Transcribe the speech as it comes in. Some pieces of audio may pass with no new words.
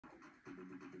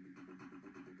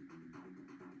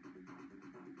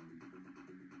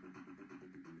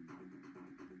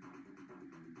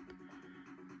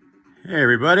Hey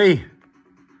everybody,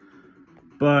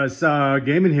 Buzzsaw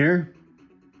Gaming here.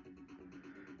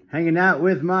 Hanging out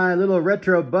with my little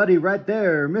retro buddy right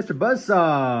there, Mr.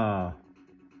 Buzzsaw.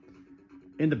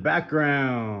 In the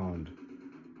background,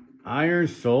 Iron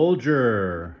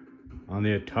Soldier on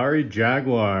the Atari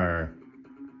Jaguar.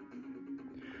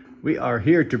 We are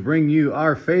here to bring you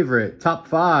our favorite top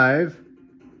 5.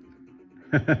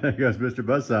 There goes Mr.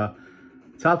 Buzzsaw.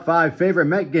 Top 5 favorite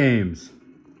mech games.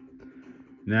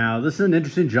 Now, this is an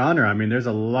interesting genre. I mean, there's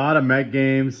a lot of mech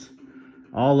games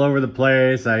all over the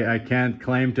place. I can't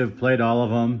claim to have played all of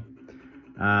them,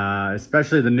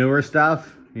 especially the newer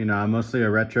stuff. You know, I'm mostly a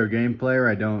retro game player.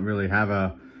 I don't really have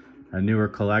a newer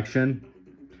collection.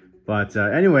 But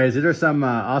anyways, these are some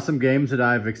awesome games that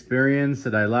I've experienced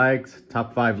that I liked.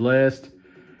 Top 5 list.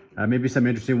 Maybe some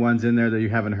interesting ones in there that you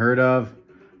haven't heard of.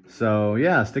 So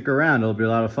yeah, stick around. It'll be a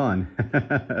lot of fun.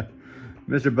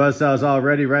 Mr. Buzzsaw is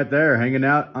already right there, hanging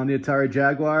out on the Atari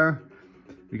Jaguar.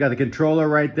 You got the controller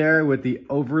right there with the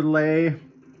overlay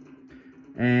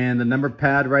and the number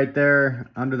pad right there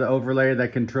under the overlay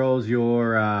that controls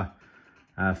your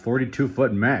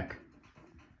 42-foot mech.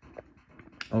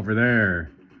 Over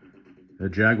there, the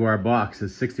Jaguar box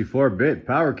is 64-bit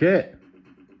power kit.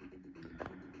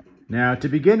 Now, to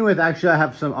begin with, actually, I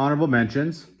have some honorable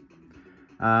mentions.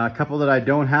 A couple that I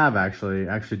don't have, actually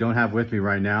don't have with me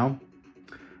right now.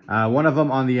 One of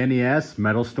them on the NES,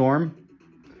 Metal Storm.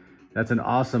 That's an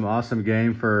awesome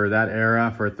game for that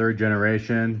era, for a 3rd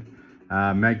generation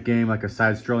mech game, like a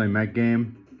side-scrolling mech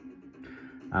game.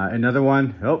 Another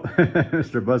one,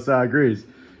 Mr. Buzzsaw agrees.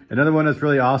 Another one that's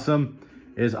really awesome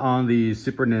is on the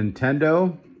Super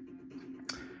Nintendo,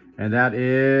 and that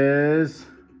is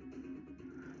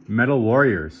Metal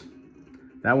Warriors.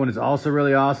 That one is also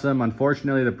really awesome.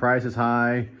 Unfortunately, the price is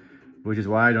high, which is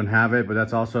why I don't have it, but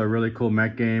that's also a really cool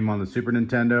mech game on the Super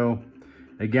Nintendo.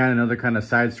 Again, another kind of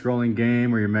side-scrolling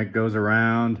game where your mech goes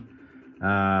around.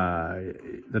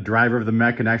 The driver of the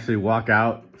mech can actually walk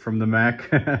out from the mech.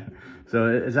 So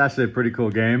it's actually a pretty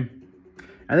cool game.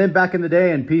 And then back in the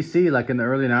day in PC, like in the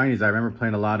early 90s, I remember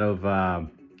playing a lot of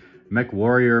Mech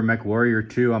Warrior, Mech Warrior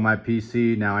 2 on my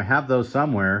PC. Now, I have those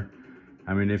somewhere.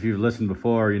 I mean, if you've listened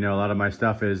before, you know a lot of my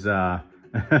stuff is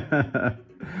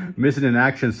missing in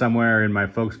action somewhere in my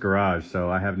folks' garage. So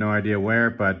I have no idea where,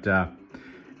 but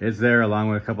it's there along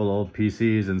with a couple of old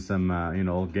PCs and some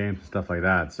old games and stuff like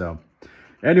that. So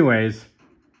anyways,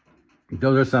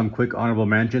 those are some quick honorable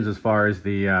mentions as far as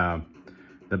the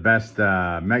best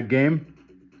mech game.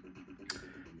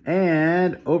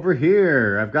 And over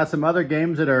here, I've got some other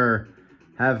games that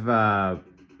have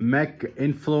mech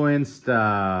influenced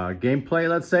gameplay,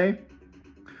 let's say.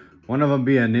 One of them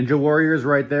being Ninja Warriors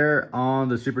right there on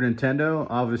the Super Nintendo.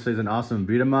 Obviously, it's an awesome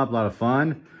beat 'em up, a lot of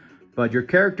fun. But your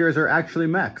characters are actually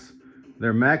mechs.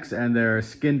 They're mechs and they're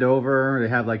skinned over. They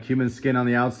have like human skin on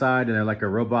the outside and they're like a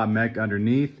robot mech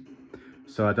underneath.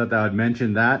 So I thought that I would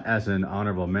mention that as an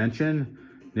honorable mention.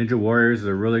 Ninja Warriors is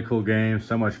a really cool game,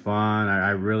 so much fun. I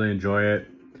really enjoy it.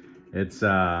 It's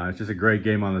just a great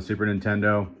game on the Super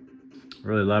Nintendo.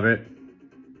 Really love it.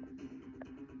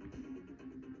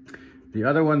 The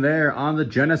other one there on the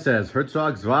Genesis,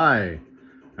 Herzog 2. I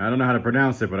don't know how to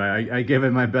pronounce it, but I gave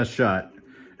it my best shot.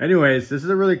 Anyways, this is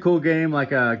a really cool game,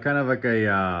 like a kind of like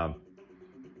a,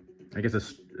 I guess a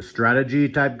strategy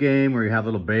type game where you have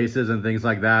little bases and things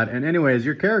like that. And anyways,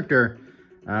 your character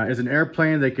is an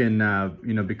airplane that can,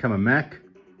 become a mech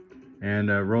and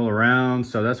roll around.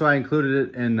 So that's why I included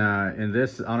it in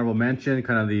this honorable mention,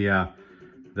 kind of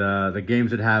the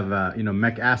games that have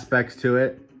mech aspects to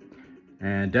it.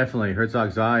 And definitely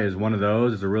Herzog 2 is one of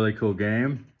those. It's a really cool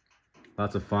game.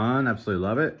 Lots of fun. Absolutely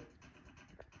love it.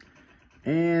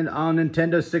 And on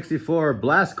Nintendo 64,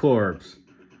 Blast Corps.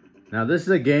 Now this is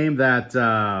a game that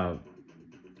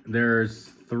there's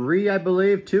 3, I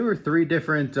believe, 2 or 3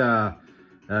 different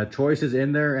choices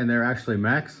in there, and they're actually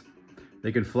mechs.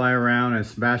 They can fly around and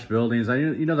smash buildings.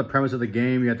 You know the premise of the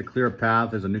game. You have to clear a path.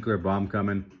 There's a nuclear bomb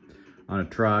coming on a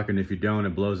truck, and if you don't,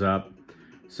 it blows up.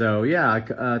 So yeah,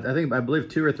 I believe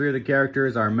 2 or 3 of the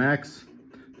characters are mechs.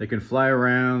 They can fly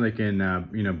around. They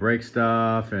can break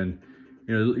stuff, and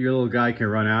your little guy can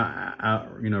run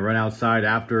run outside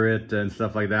after it and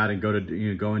stuff like that, and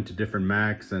go into different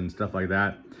mechs and stuff like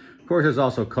that. Of course, there's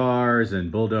also cars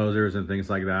and bulldozers and things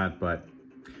like that. But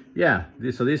yeah,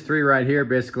 so these 3 right here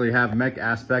basically have mech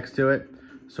aspects to it.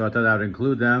 So I thought I would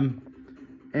include them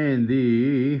in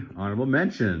the honorable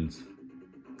mentions.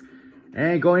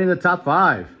 And going into the top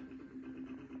 5.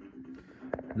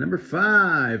 Number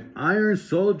 5, Iron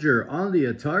Soldier on the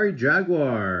Atari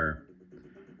Jaguar.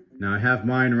 Now I have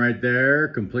mine right there,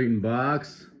 complete in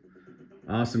box.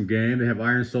 Awesome game. They have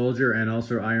Iron Soldier and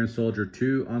also Iron Soldier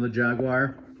 2 on the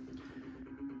Jaguar.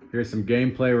 Here's some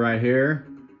gameplay right here.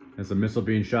 There's a missile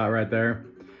being shot right there.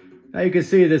 Now you can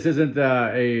see this isn't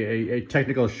a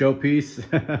technical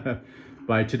showpiece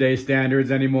by today's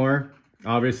standards anymore,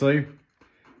 obviously.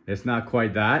 It's not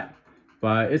quite that,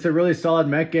 but it's a really solid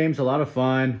mech game. It's a lot of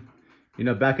fun. You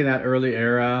know, back in that early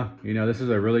era, you know, this is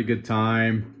a really good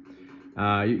time.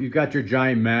 You've got your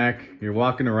giant mech, you're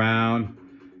walking around,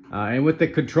 and with the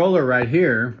controller right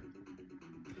here,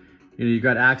 you know, you've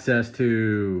got access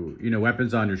to, you know,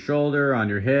 weapons on your shoulder, on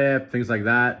your hip, things like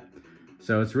that.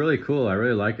 So it's really cool. I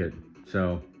really like it.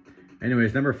 So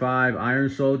anyways, number 5, Iron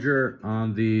Soldier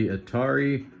on the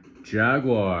Atari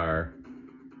Jaguar.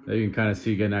 There you can kind of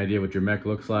see, get an idea what your mech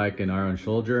looks like in Iron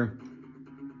Soldier.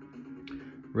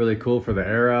 Really cool for the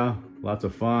era. Lots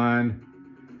of fun.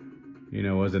 You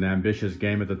know, it was an ambitious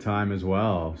game at the time as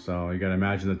well. So you got to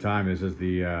imagine the time. This is the,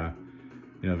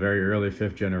 you know, very early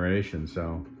 5th generation.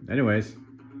 So anyways,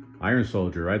 Iron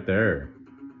Soldier right there.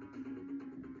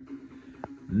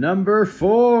 Number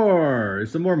 4,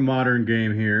 it's a more modern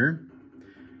game here.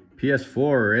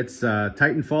 PS4, it's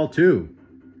Titanfall 2.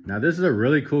 Now this is a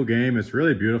really cool game. It's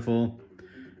really beautiful.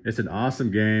 It's an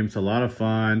awesome game. It's a lot of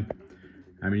fun.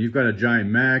 I mean, you've got a giant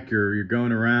mech. You're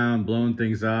going around blowing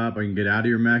things up. You can get out of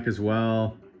your mech as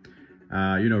well.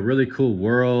 You know, really cool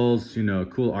worlds. You know,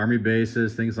 cool army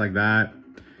bases, things like that.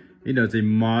 You know, it's a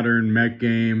modern mech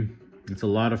game. It's a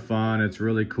lot of fun. It's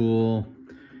really cool.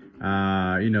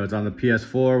 You know, it's on the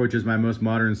PS4, which is my most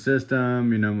modern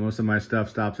system. You know, most of my stuff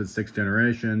stops at 6th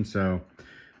generation, so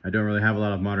I don't really have a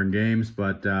lot of modern games,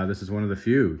 but this is one of the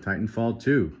few. Titanfall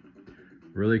 2.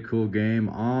 Really cool game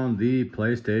on the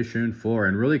PlayStation 4,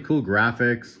 and really cool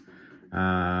graphics.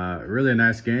 Really a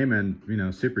nice game, and, you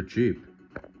know, super cheap.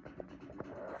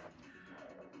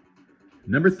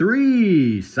 Number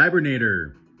 3,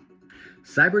 Cybernator.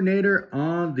 Cybernator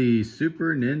on the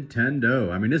Super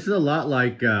Nintendo. I mean, this is a lot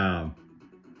like the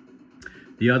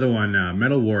other one,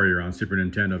 Metal Warrior on Super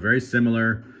Nintendo. Very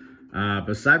similar. But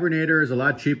Cybernator is a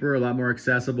lot cheaper, a lot more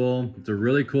accessible. It's a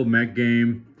really cool mech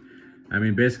game. I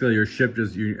mean, basically your ship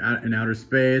you're out in outer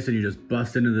space and you just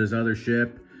bust into this other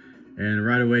ship. And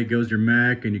right away goes your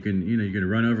mech, and you can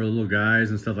run over little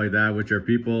guys and stuff like that, which are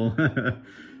people.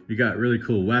 You got really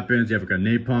cool weapons. You have like a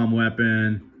napalm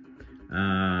weapon.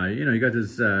 You know, you got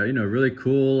this, you know, really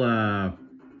cool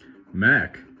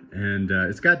mech, and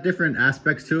it's got different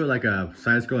aspects to it, like a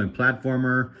side-scrolling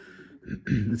platformer.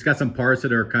 It's got some parts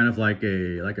that are kind of like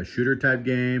a shooter type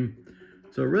game.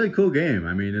 So a really cool game.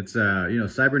 I mean, it's you know,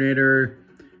 Cybernator.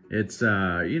 It's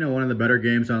you know, one of the better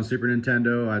games on Super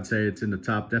Nintendo. I'd say it's in the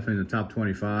top, definitely in the top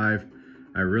 25.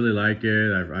 I really like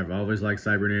it. I've always liked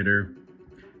Cybernator.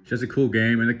 It's just a cool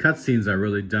game, and the cutscenes are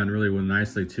really done really well,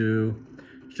 nicely too.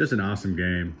 It's just an awesome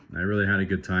game. I really had a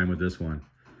good time with this one.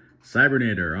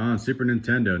 Cybernator on Super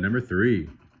Nintendo, number 3.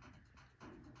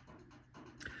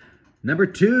 Number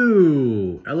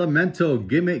 2, Elemental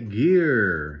Gimmick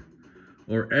Gear,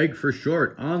 or Egg for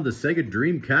short, on the Sega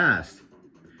Dreamcast.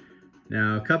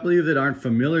 Now, a couple of you that aren't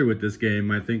familiar with this game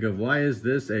might think of, why is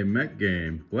this a mech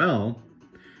game? Well,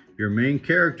 your main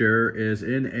character is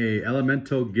in a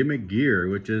Elemental Gimmick Gear,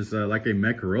 which is like a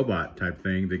mech robot type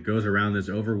thing that goes around this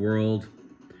overworld.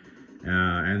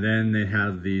 And then they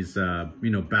have these, you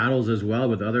know, battles as well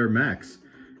with other mechs.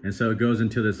 And so it goes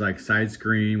into this like side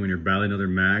screen when you're battling other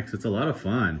mechs. It's a lot of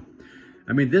fun.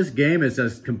 I mean, this game is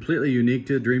just completely unique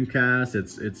to Dreamcast.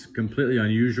 It's completely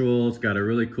unusual. It's got a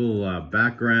really cool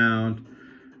background.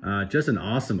 Just an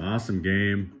awesome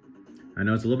game. I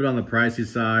know it's a little bit on the pricey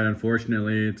side,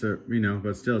 unfortunately. It's a, you know,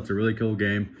 but still, it's a really cool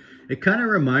game. It kind of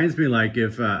reminds me, like,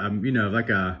 if you know,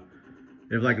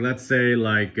 like let's say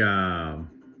like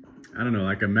I don't know,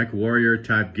 like a Mech Warrior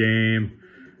type game.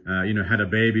 You know, had a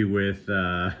baby with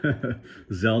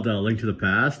Zelda: A Link to the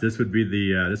Past. This would be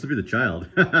the child.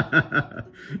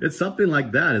 It's something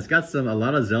like that. It's got a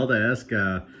lot of Zelda-esque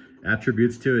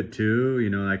attributes to it too. You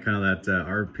know, like kind of that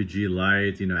RPG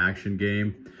light, you know, action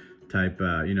game type.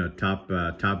 You know, top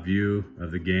view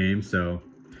of the game. So,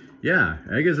 yeah,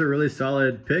 Egg is a really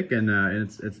solid pick, and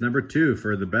it's number 2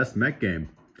 for the best mech game.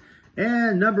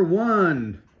 And number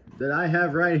 1 that I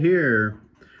have right here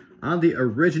on the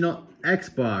original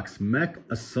Xbox, Mech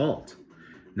Assault.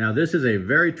 Now this is a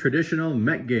very traditional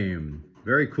mech game.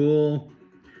 Very cool.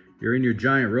 You're in your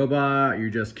giant robot,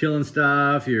 you're just killing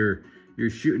stuff, you're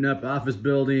shooting up office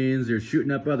buildings, you're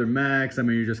shooting up other mechs. I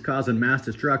mean, you're just causing mass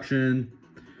destruction.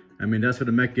 I mean, that's what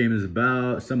a mech game is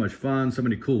about. So much fun, so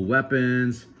many cool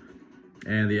weapons.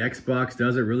 And the Xbox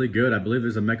does it really good. I believe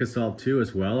there's a Mech Assault 2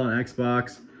 as well on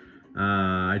Xbox.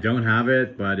 I don't have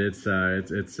it, but it's you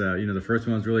know, the first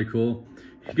one's really cool.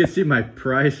 You can see my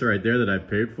price right there that I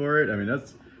paid for it. I mean,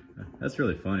 that's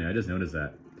really funny. I just noticed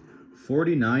that.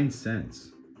 49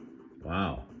 cents.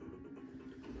 Wow.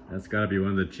 That's got to be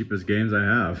one of the cheapest games I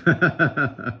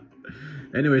have.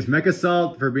 Anyways, Mech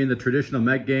Assault for being the traditional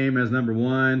mech game as number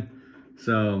 1.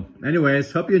 So,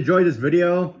 anyways, hope you enjoyed this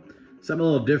video. Something a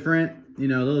little different, you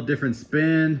know, a little different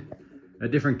spin, a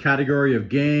different category of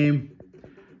game.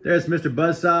 There's Mr.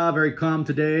 Buzzsaw, very calm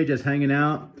today, just hanging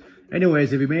out.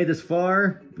 Anyways, if you made this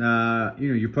far, you know,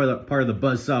 you're part of the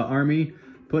Buzzsaw army,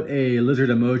 put a lizard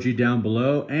emoji down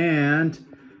below, and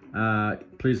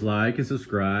please like and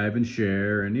subscribe and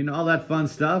share and, you know, all that fun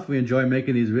stuff. We enjoy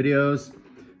making these videos.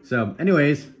 So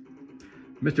anyways,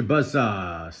 Mr.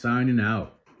 Buzzsaw signing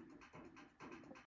out.